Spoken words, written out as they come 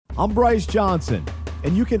I'm Bryce Johnson,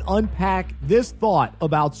 and you can unpack this thought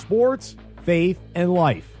about sports, faith, and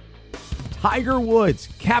life. Tiger Woods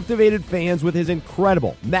captivated fans with his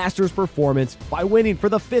incredible Masters performance by winning for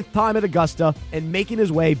the 5th time at Augusta and making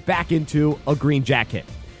his way back into a green jacket.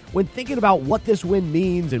 When thinking about what this win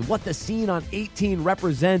means and what the scene on 18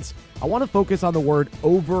 represents, I want to focus on the word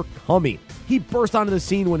overcoming. He burst onto the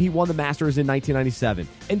scene when he won the Masters in 1997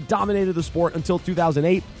 and dominated the sport until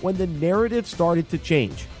 2008 when the narrative started to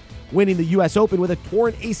change. Winning the U.S. Open with a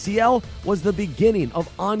torn ACL was the beginning of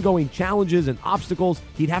ongoing challenges and obstacles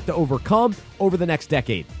he'd have to overcome over the next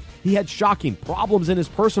decade. He had shocking problems in his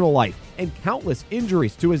personal life and countless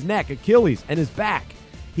injuries to his neck, Achilles, and his back.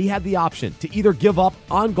 He had the option to either give up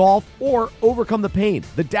on golf or overcome the pain,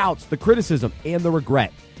 the doubts, the criticism, and the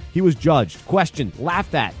regret. He was judged, questioned,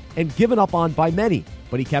 laughed at, and given up on by many,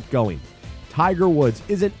 but he kept going. Tiger Woods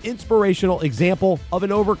is an inspirational example of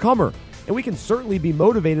an overcomer, and we can certainly be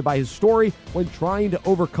motivated by his story when trying to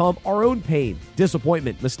overcome our own pain,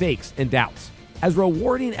 disappointment, mistakes, and doubts. As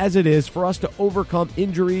rewarding as it is for us to overcome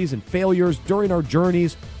injuries and failures during our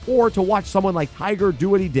journeys, or to watch someone like Tiger do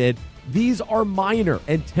what he did, these are minor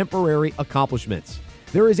and temporary accomplishments.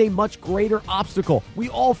 There is a much greater obstacle we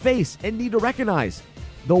all face and need to recognize: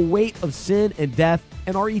 the weight of sin and death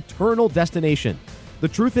and our eternal destination. The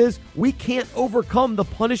truth is, we can't overcome the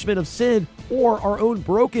punishment of sin or our own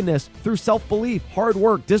brokenness through self-belief, hard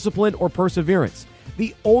work, discipline, or perseverance.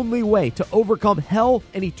 The only way to overcome hell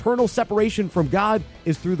and eternal separation from God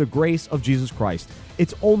is through the grace of Jesus Christ.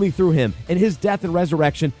 It's only through him and his death and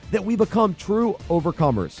resurrection that we become true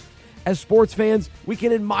overcomers. As sports fans, we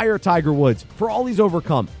can admire Tiger Woods for all he's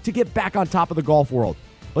overcome to get back on top of the golf world.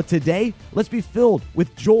 But today, let's be filled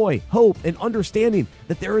with joy, hope, and understanding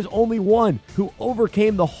that there is only one who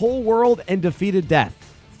overcame the whole world and defeated death.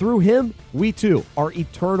 Through him, we too are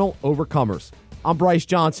eternal overcomers. I'm Bryce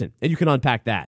Johnson, and you can unpack that.